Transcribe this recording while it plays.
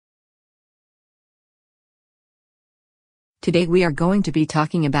Today we are going to be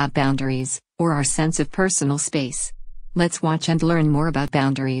talking about boundaries, or our sense of personal space. Let's watch and learn more about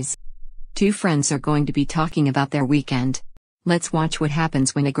boundaries. Two friends are going to be talking about their weekend. Let's watch what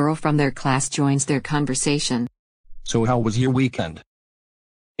happens when a girl from their class joins their conversation. So how was your weekend?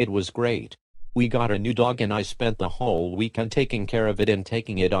 It was great. We got a new dog and I spent the whole weekend taking care of it and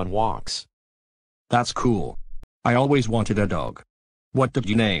taking it on walks. That's cool. I always wanted a dog. What did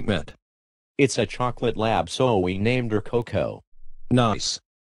you name it? It's a chocolate lab, so we named her Coco. Nice.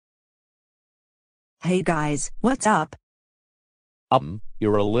 Hey guys, what's up?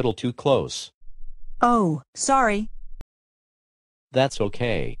 You're a little too close. Oh, sorry. That's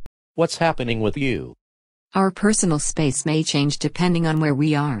okay. What's happening with you? Our personal space may change depending on where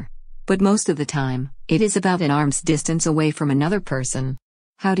we are. But most of the time, it is about an arm's distance away from another person.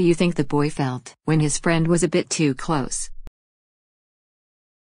 How do you think the boy felt when his friend was a bit too close?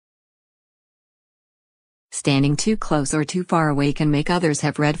 Standing too close or too far away can make others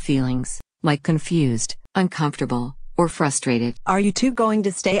have red feelings, like confused, uncomfortable, or frustrated. Are you two going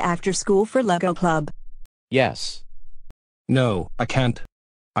to stay after school for Lego Club? Yes. No, I can't.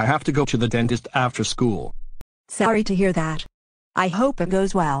 I have to go to the dentist after school. Sorry to hear that. I hope it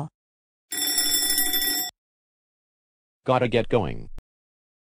goes well. Gotta get going.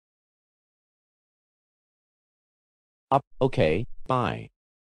 Okay, bye.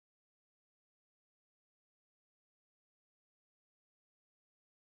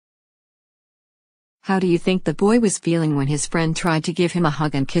 How do you think the boy was feeling when his friend tried to give him a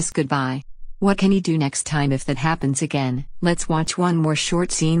hug and kiss goodbye? What can he do next time if that happens again? Let's watch one more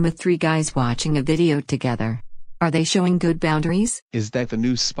short scene with three guys watching a video together. Are they showing good boundaries? Is that the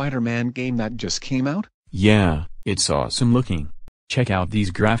new Spider-Man game that just came out? Yeah, it's awesome looking. Check out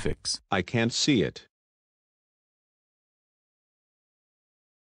these graphics. I can't see it.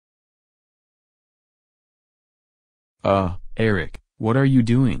 Eric, what are you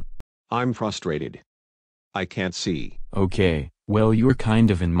doing? I'm frustrated. I can't see. Okay, well you're kind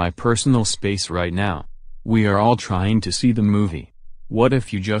of in my personal space right now. We are all trying to see the movie. What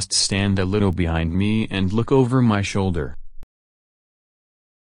if you just stand a little behind me and look over my shoulder?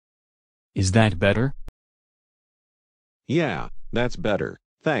 Is that better? Yeah, that's better,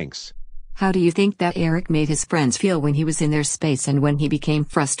 thanks. How do you think that Eric made his friends feel when he was in their space and when he became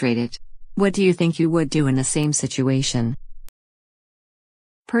frustrated? What do you think you would do in the same situation?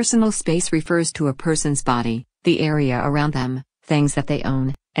 Personal space refers to a person's body, the area around them, things that they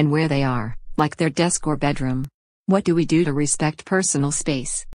own, and where they are, like their desk or bedroom. What do we do to respect personal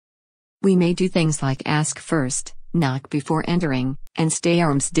space? We may do things like ask first, knock before entering, and stay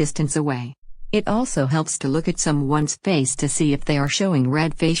arm's distance away. It also helps to look at someone's face to see if they are showing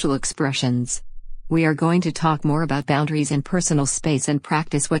red facial expressions. We are going to talk more about boundaries in personal space and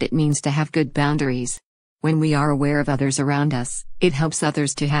practice what it means to have good boundaries. When we are aware of others around us, it helps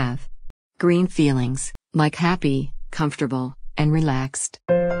others to have green feelings, like happy, comfortable, and relaxed.